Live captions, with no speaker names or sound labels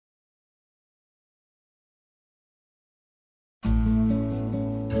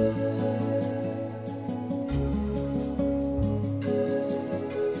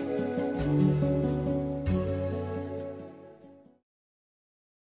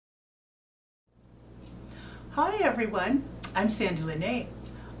Hi everyone, I'm Sandie La Nae.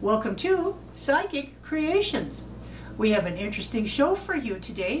 Welcome to Psychic Creations. We have an interesting show for you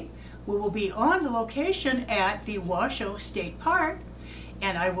today. We will be on the location at the Washoe State Park,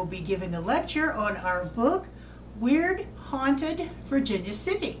 and I will be giving a lecture on our book, Weird Haunted Virginia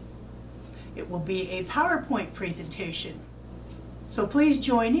City. It will be a PowerPoint presentation. So please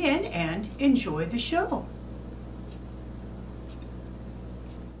join in and enjoy the show.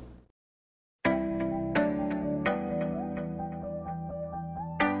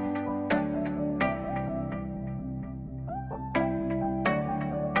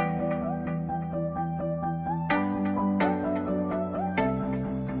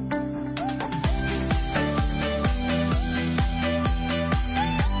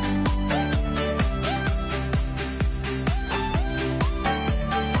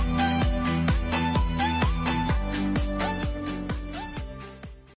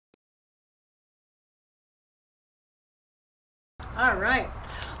 All right.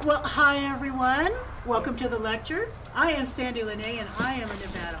 Well, hi everyone. Welcome to the lecture. I am Sandie La Nae and I am a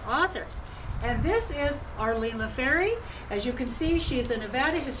Nevada author. And this is Arlene LaFerry. As you can see, she is a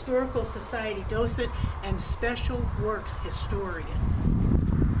Nevada Historical Society docent and special works historian.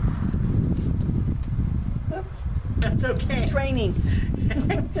 Oops. That's okay. Training.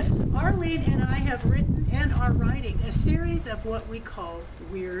 Arlene and I have written and are writing a series of what we call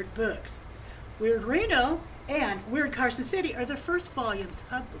weird books. Weird Reno and Weird Carson City are the first volumes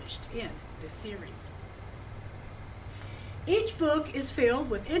published in this series. Each book is filled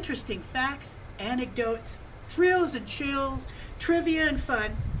with interesting facts, anecdotes, thrills and chills, trivia and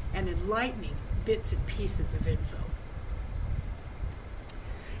fun, and enlightening bits and pieces of info.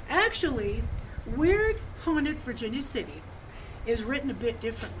 Actually, Weird Haunted Virginia City is written a bit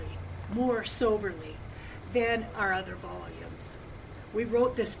differently, more soberly than our other volumes. We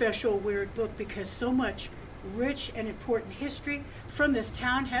wrote this special weird book because so much rich and important history from this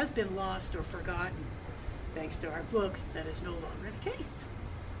town has been lost or forgotten, thanks to our book that is no longer the case.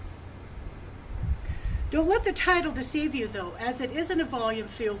 Don't let the title deceive you though, as it isn't a volume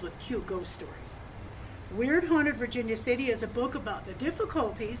filled with cute ghost stories. Weird Haunted Virginia City is a book about the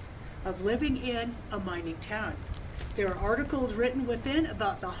difficulties of living in a mining town. There are articles written within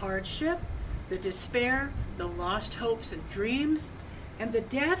about the hardship, the despair, the lost hopes and dreams, and the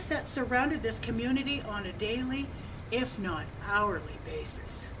death that surrounded this community on a daily, if not hourly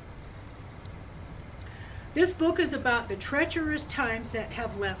basis. This book is about the treacherous times that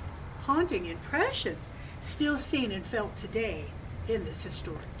have left haunting impressions, still seen and felt today in this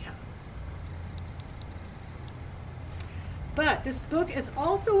historic town. But this book is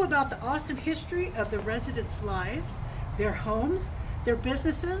also about the awesome history of the residents' lives, their homes, their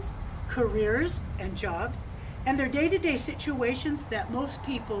businesses, careers, and jobs, and their day-to-day situations that most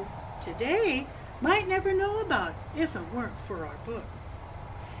people today might never know about if it weren't for our book.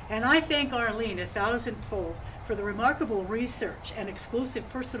 And I thank Arlene 1,000-fold for the remarkable research and exclusive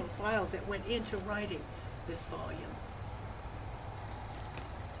personal files that went into writing this volume.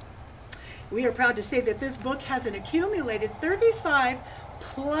 We are proud to say that this book has an accumulated 35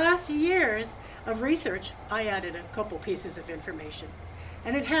 plus years of research. I added a couple pieces of information.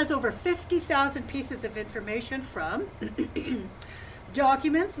 And it has over 50,000 pieces of information from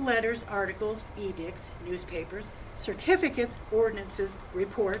documents, letters, articles, edicts, newspapers, certificates, ordinances,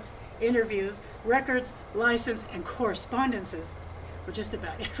 reports, interviews, records, license, and correspondences for just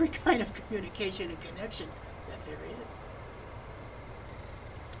about every kind of communication and connection that there is.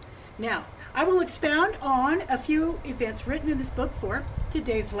 Now, I will expound on a few events written in this book for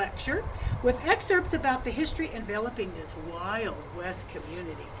today's lecture, with excerpts about the history enveloping this Wild West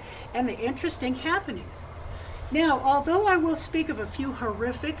community and the interesting happenings. Now, although I will speak of a few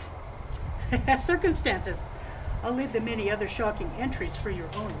horrific circumstances, I'll leave the many other shocking entries for your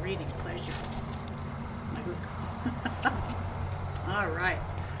own reading pleasure. All right.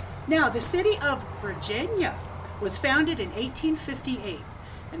 Now, the city of Virginia was founded in 1858.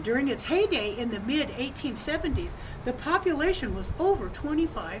 And during its heyday in the mid-1870s, the population was over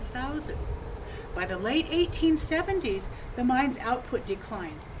 25,000. By the late 1870s, the mine's output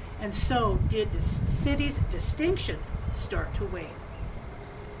declined, and so did the city's distinction start to wane.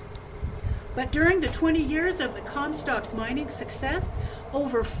 But during the 20 years of the Comstock's mining success,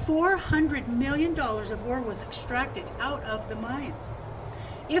 over $400 million of ore was extracted out of the mines.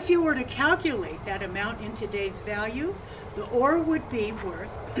 If you were to calculate that amount in today's value, the ore would be worth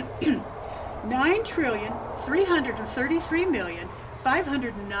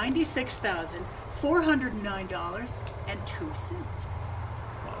 $9,333,596,409.02.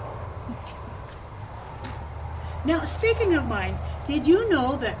 Now, speaking of mines, Did you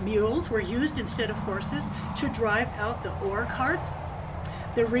know that mules were used instead of horses to drive out the ore carts?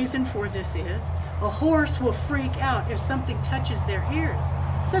 The reason for this is a horse will freak out if something touches their ears,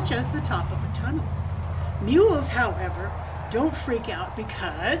 such as the top of a tunnel. Mules, however, don't freak out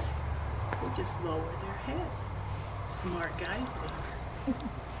because they just lower their heads. Smart guys they are.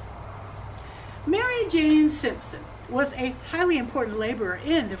 Mary Jane Simpson was a highly important laborer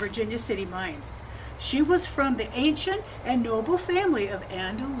in the Virginia City mines. She was from the ancient and noble family of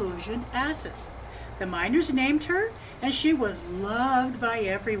Andalusian asses. The miners named her, and she was loved by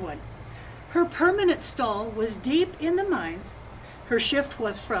everyone. Her permanent stall was deep in the mines. Her shift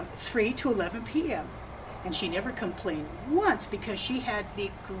was from 3 to 11 p.m., and she never complained once because she had the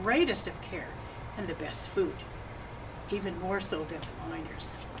greatest of care and the best food, even more so than the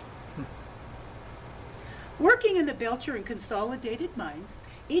miners. Working in the Belcher and Consolidated mines,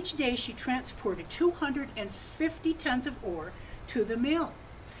 each day she transported 250 tons of ore to the mill.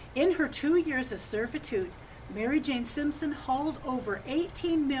 In her 2 years of servitude, Mary Jane Simpson hauled over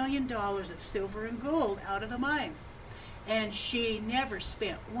 $18 million of silver and gold out of the mines, and she never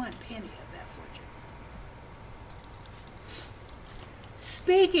spent one penny of that fortune.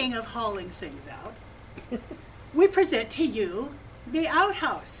 Speaking of hauling things out, we present to you the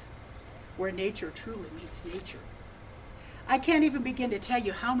outhouse, where nature truly meets nature. I can't even begin to tell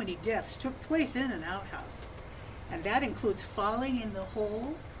you how many deaths took place in an outhouse, and that includes falling in the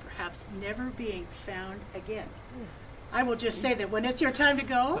hole, perhaps never being found again. I will just say that when it's your time to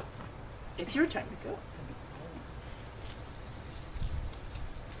go, it's your time to go.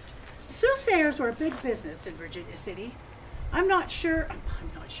 Soothsayers were a big business in Virginia City. I'm sure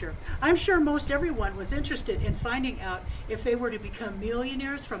most everyone was interested in finding out if they were to become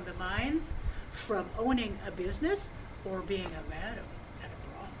millionaires from the mines, from owning a business, or being a madam at a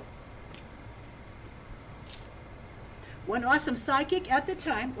brothel. One awesome psychic at the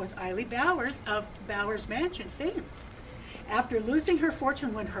time was Eiley Bowers of Bowers Mansion fame. After losing her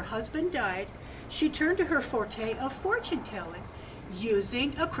fortune when her husband died, she turned to her forte of fortune telling,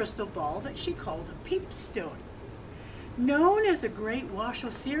 using a crystal ball that she called a peepstone. Known as a great Washoe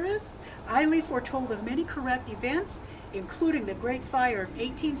seeress, Eiley foretold of many correct events, including the Great Fire of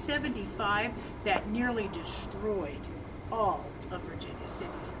 1875 that nearly destroyed all of Virginia City.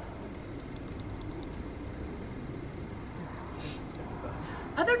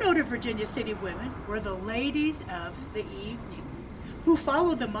 Other noted Virginia City women were the ladies of the evening, who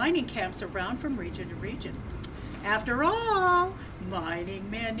followed the mining camps around from region to region. After all,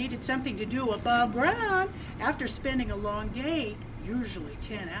 mining men needed something to do above ground after spending a long day, usually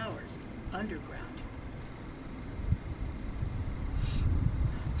 10 hours, underground.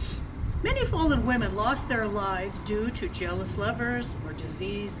 Many fallen women lost their lives due to jealous lovers or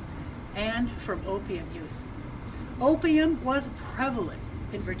disease and from opium use. Opium was prevalent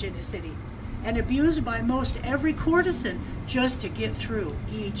in Virginia City and abused by most every courtesan just to get through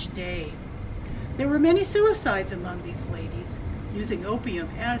each day. There were many suicides among these ladies, using opium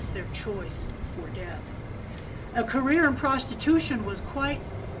as their choice for death. A career in prostitution was quite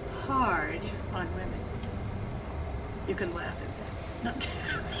hard on women. You can laugh at that.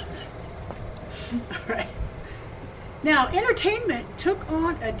 All right. Now, entertainment took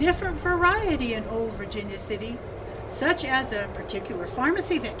on a different variety in old Virginia City, such as a particular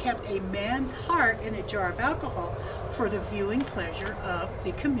pharmacy that kept a man's heart in a jar of alcohol for the viewing pleasure of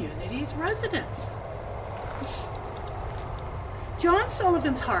the community's residents. John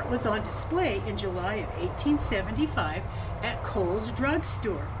Sullivan's heart was on display in July of 1875 at Cole's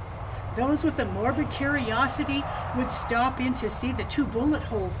drugstore. Those with a morbid curiosity would stop in to see the 2 bullet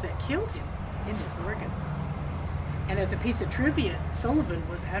holes that killed him in his organ. And as a piece of trivia, Sullivan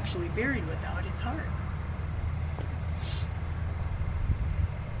was actually buried without his heart.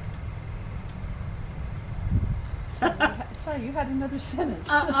 Sorry, you had another sentence.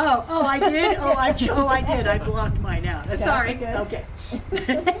 I did? I did. I blocked mine out. Sorry. Okay.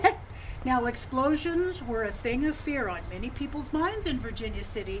 Now, explosions were a thing of fear on many people's minds in Virginia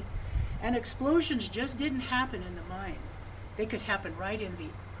City, and explosions just didn't happen in the mines. They could happen right in the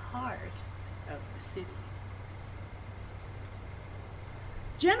heart of the city.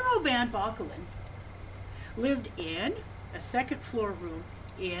 General Van Bokkelen lived in a second-floor room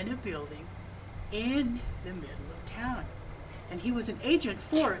in a building in the middle of town, and he was an agent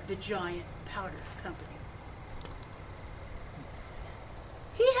for the Giant Powder Company.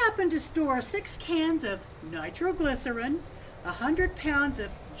 He happened to store 6 cans of nitroglycerin, 100 pounds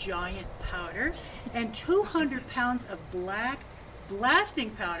of giant powder, and 200 pounds of black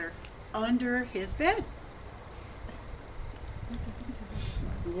blasting powder under his bed.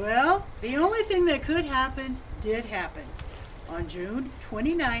 Well, the only thing that could happen did happen. On June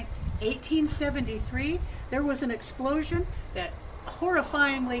 29, 1873, there was an explosion that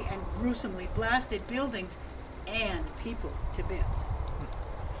horrifyingly and gruesomely blasted buildings and people to bits.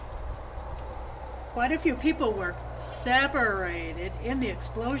 Quite a few people were separated in the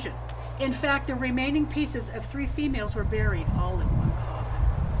explosion. In fact, the remaining pieces of 3 females were buried all in one coffin.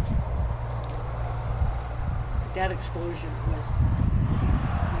 That explosion was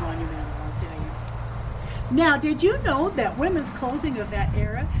monumental, I'll tell you. Now, did you know that women's clothing of that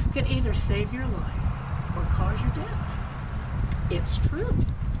era could either save your life or cause your death? It's true.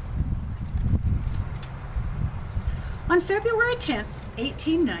 On February 10,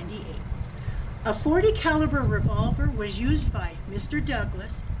 1898, a .40 caliber revolver was used by Mr.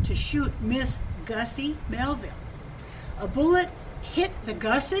 Douglas to shoot Miss Gussie Melville. A bullet hit the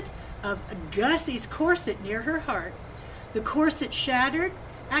gusset of Gussie's corset near her heart. The corset shattered,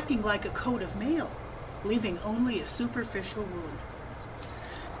 acting like a coat of mail, leaving only a superficial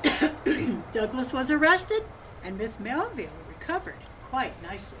wound. Douglas was arrested, and Miss Melville recovered quite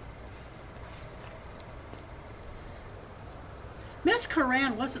nicely. Miss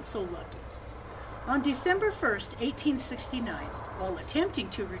Curran wasn't so lucky. On December 1st, 1869, while attempting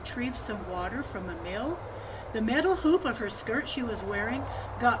to retrieve some water from a mill, the metal hoop of her skirt she was wearing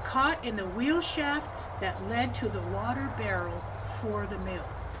got caught in the wheel shaft that led to the water barrel for the mill.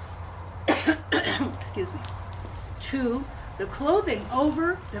 Excuse me. 2, the clothing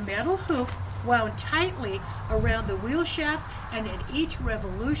over the metal hoop wound tightly around the wheel shaft, and in each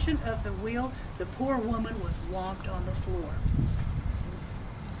revolution of the wheel, the poor woman was whomped on the floor.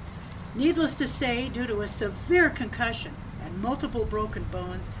 Needless to say, due to a severe concussion and multiple broken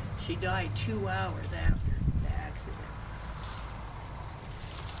bones, she died 2 hours after the accident.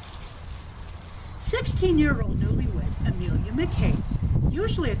 16-year-old newlywed Amelia McKay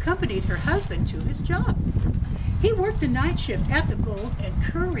usually accompanied her husband to his job. He worked the night shift at the Gold and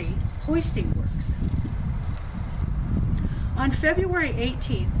Curry Hoisting Works. On February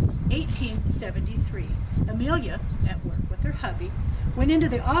 18, 1873, Amelia, at work with her hubby, went into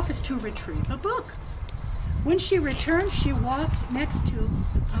the office to retrieve a book. When she returned, she walked next to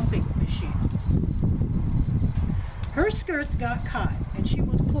the pumping machine. Her skirts got caught, and she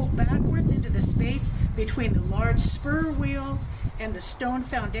was pulled backwards into the space between the large spur wheel and the stone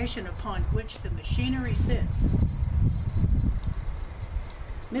foundation upon which the machinery sits.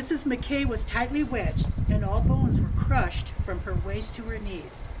 Mrs. McKay was tightly wedged, and all bones were crushed from her waist to her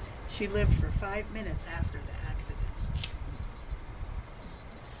knees. She lived for 5 minutes after the accident.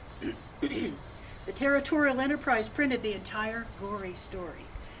 The Territorial Enterprise printed the entire gory story,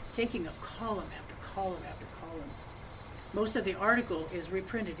 taking up column after column after column. Most of the article is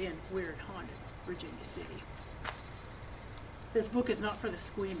reprinted in Weird Haunted, Virginia City. This book is not for the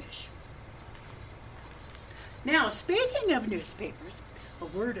squeamish. Now, speaking of newspapers, a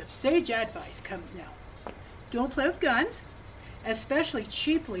word of sage advice comes now. Don't play with guns, especially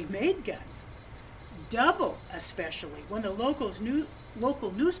cheaply made guns. Double, especially when the local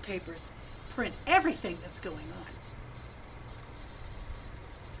newspapers print everything that's going on.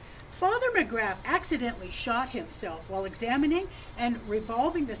 Father McGrath accidentally shot himself while examining and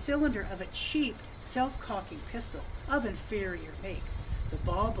revolving the cylinder of a cheap self-cocking pistol of inferior make. The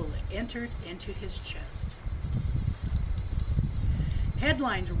ball bullet entered into his chest.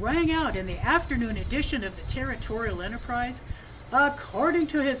 Headlines rang out in the afternoon edition of the Territorial Enterprise. According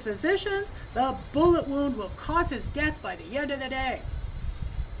to his physicians, the bullet wound will cause his death by the end of the day.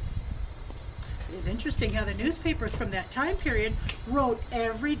 It is interesting how the newspapers from that time period wrote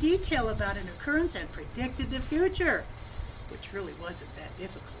every detail about an occurrence and predicted the future, which really wasn't that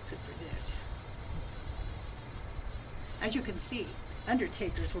difficult to predict. As you can see,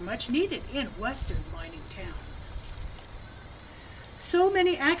 undertakers were much needed in western mining towns. So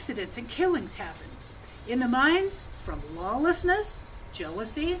many accidents and killings happened in the mines from lawlessness,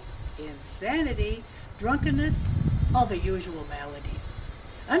 jealousy, insanity, drunkenness, all the usual maladies.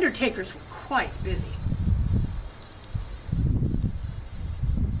 Undertakers were quite busy.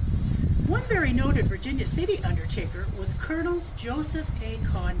 One very noted Virginia City undertaker was Colonel Joseph A.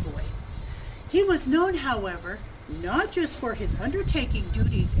 Conboy. He was known, however, not just for his undertaking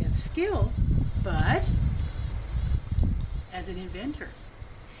duties and skills, but as an inventor.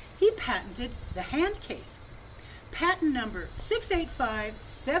 He patented the hand case, patent number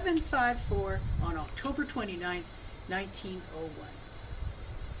 685754, on October 29, 1901.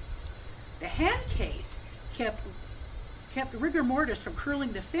 The hand case kept rigor mortis from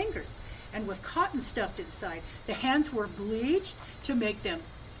curling the fingers, and with cotton stuffed inside, the hands were bleached to make them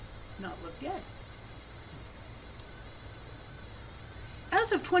not look dead.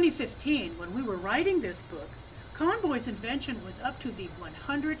 As of 2015, when we were writing this book, Conboy's invention was up to the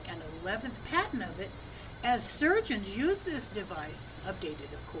 111th patent of it, as surgeons use this device,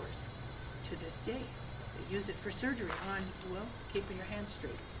 updated of course, to this day. They use it for surgery on, well, keeping your hands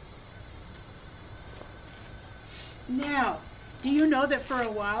straight. Now, do you know that for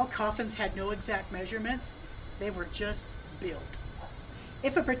a while coffins had no exact measurements? They were just built.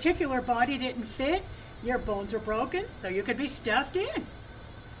 If a particular body didn't fit, your bones were broken, so you could be stuffed in.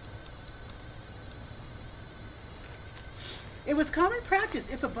 It was common practice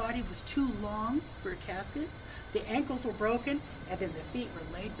if a body was too long for a casket, the ankles were broken, and then the feet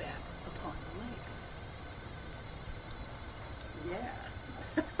were laid back upon the legs.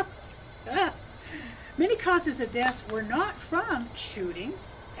 Yeah. Many causes of death were not from shootings,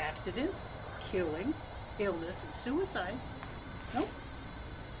 accidents, killings, illness, and suicides. Nope.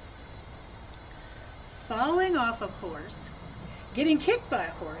 Falling off a horse, getting kicked by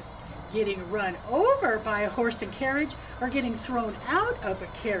a horse, getting run over by a horse and carriage, or getting thrown out of a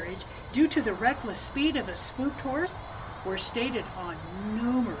carriage due to the reckless speed of a spooked horse were stated on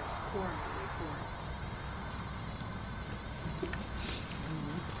numerous coroner reports.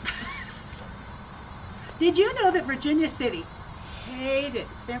 Did you know that Virginia City hated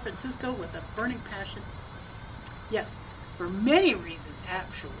San Francisco with a burning passion? Yes, for many reasons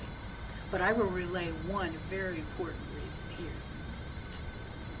actually, but I will relay one very important reason here.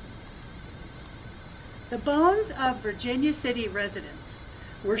 The bones of Virginia City residents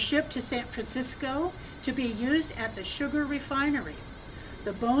were shipped to San Francisco to be used at the sugar refinery.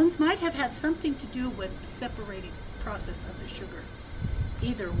 The bones might have had something to do with the separating process of the sugar.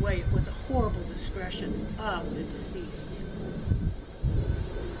 Either way, it was a horrible discretion of the deceased.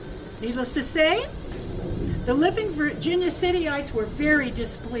 Needless to say, the living Virginia Cityites were very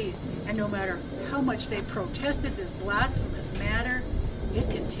displeased, and no matter how much they protested this blasphemous matter, it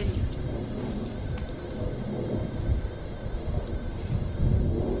continued.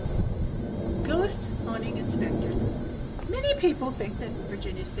 Ghost haunting inspectors. Many people think that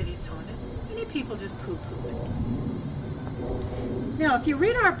Virginia City is haunted. Many people just poo-poo it. Now, if you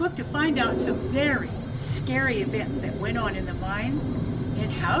read our book to find out some very scary events that went on in the mines,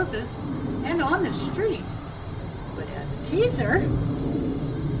 in houses, and on the street, but as a teaser,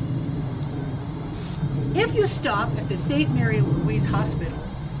 if you stop at the St. Mary Louise Hospital,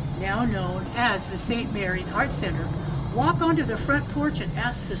 now known as the St. Mary's Art Center, walk onto the front porch and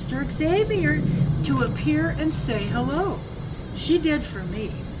ask Sister Xavier to appear and say hello. She did for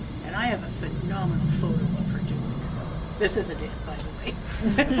me, and I have a phenomenal photo of her doing so. This isn't it, by the way.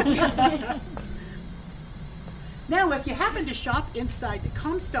 Now, if you happen to shop inside the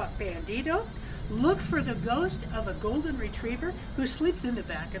Comstock Bandito, look for the ghost of a golden retriever who sleeps in the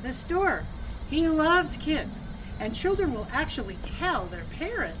back of the store. He loves kids, and children will actually tell their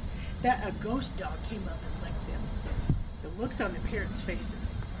parents that a ghost dog came up and licked them. The looks on the parents' faces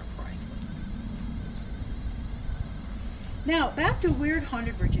are priceless. Now, back to Weird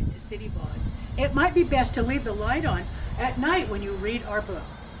Haunted Virginia City Bog. It might be best to leave the light on at night when you read our book.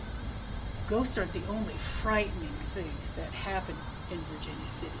 Ghosts aren't the only frightening thing that happened in Virginia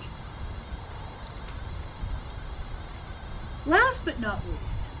City. Last but not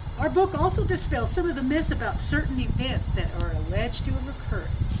least, our book also dispels some of the myths about certain events that are alleged to have occurred,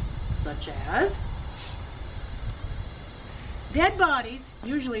 such as dead bodies,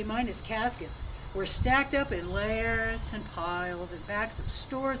 usually minus caskets, were stacked up in layers and piles in backs of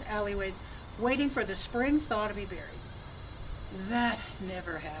stores, alleyways, waiting for the spring thaw to be buried. That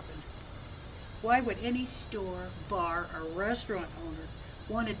never happened. Why would any store, bar, or restaurant owner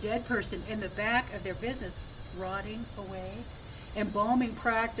want a dead person in the back of their business rotting away? Embalming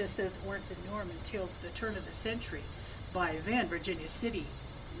practices weren't the norm until the turn of the century. By then, Virginia City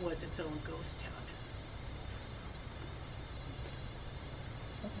was its own ghost town.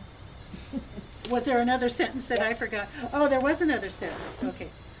 Was there another sentence that I forgot? Oh, there was another sentence. Okay.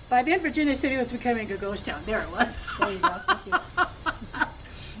 By then, Virginia City was becoming a ghost town. There it was. There you go. Thank you.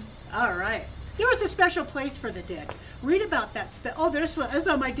 All right. There was a special place for the dead. Read about that. Oh, there's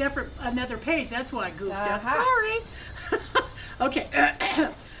on my another page. That's why I goofed up. Sorry. Okay.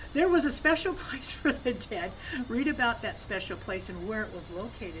 There was a special place for the dead. Read about that special place and where it was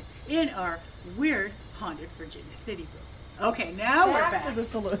located in our Weird Haunted Virginia City book. Okay, now we're back. To the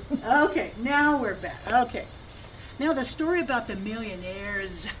saloon. Okay, now we're back. Okay. Now the story about the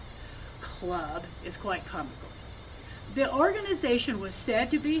Millionaires Club is quite comical. The organization was said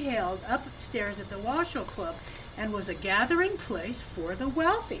to be held upstairs at the Washoe Club and was a gathering place for the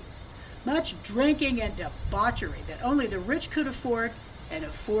wealthy. Much drinking and debauchery that only the rich could afford and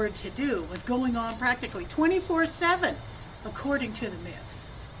afford to do was going on practically 24/7, according to the myths.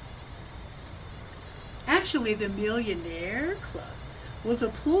 Actually, the Millionaire Club was a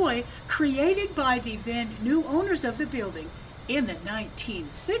ploy created by the then new owners of the building in the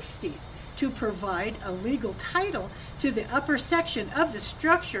 1960s to provide a legal title to the upper section of the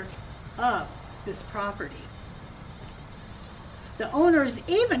structure of this property. The owners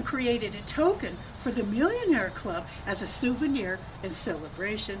even created a token for the Millionaire Club as a souvenir in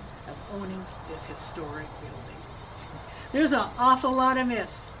celebration of owning this historic building. There's an awful lot of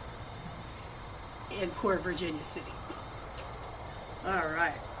myths in poor Virginia City. All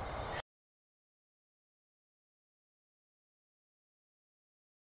right.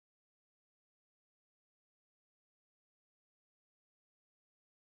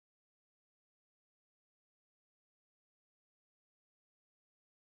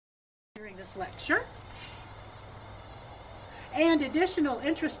 During this lecture, and additional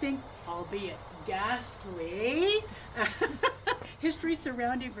interesting, albeit ghastly, history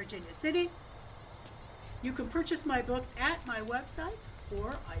surrounding Virginia City. You can purchase my books at my website,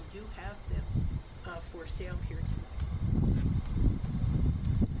 or I do have them for sale here tonight.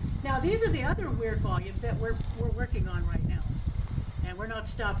 Now, these are the other weird volumes that we're working on right now, and we're not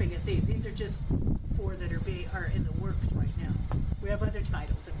stopping at these. These are just 4 that are in the works right now. We have other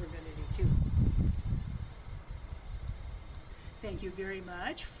titles that we're going to do too. Thank you very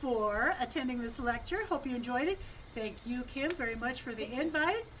much for attending this lecture. Hope you enjoyed it. Thank you, Kim, very much for the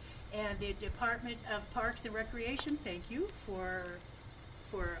invite. And the Department of Parks and Recreation, thank you for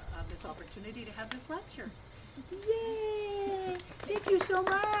this opportunity to have this lecture. Yay! Thank you so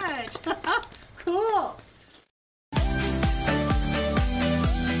much. Cool.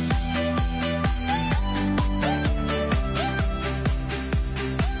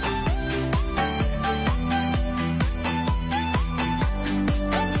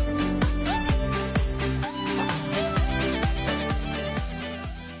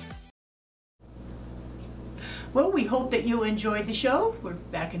 Well, we hope that you enjoyed the show. We're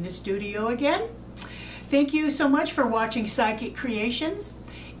back in the studio again. Thank you so much for watching Psychic Creations.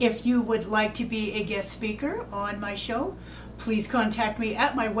 If you would like to be a guest speaker on my show, please contact me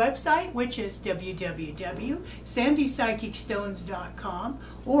at my website, which is www.sandiepsychicstones.com,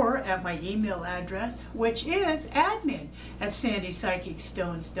 or at my email address, which is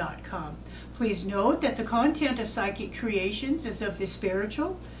admin@sandiepsychicstones.com. Please note that the content of Psychic Creations is of the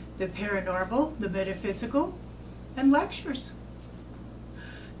spiritual, the paranormal, the metaphysical, and lectures.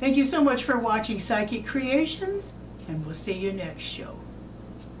 Thank you so much for watching Psychic Creations, and we'll see you next show.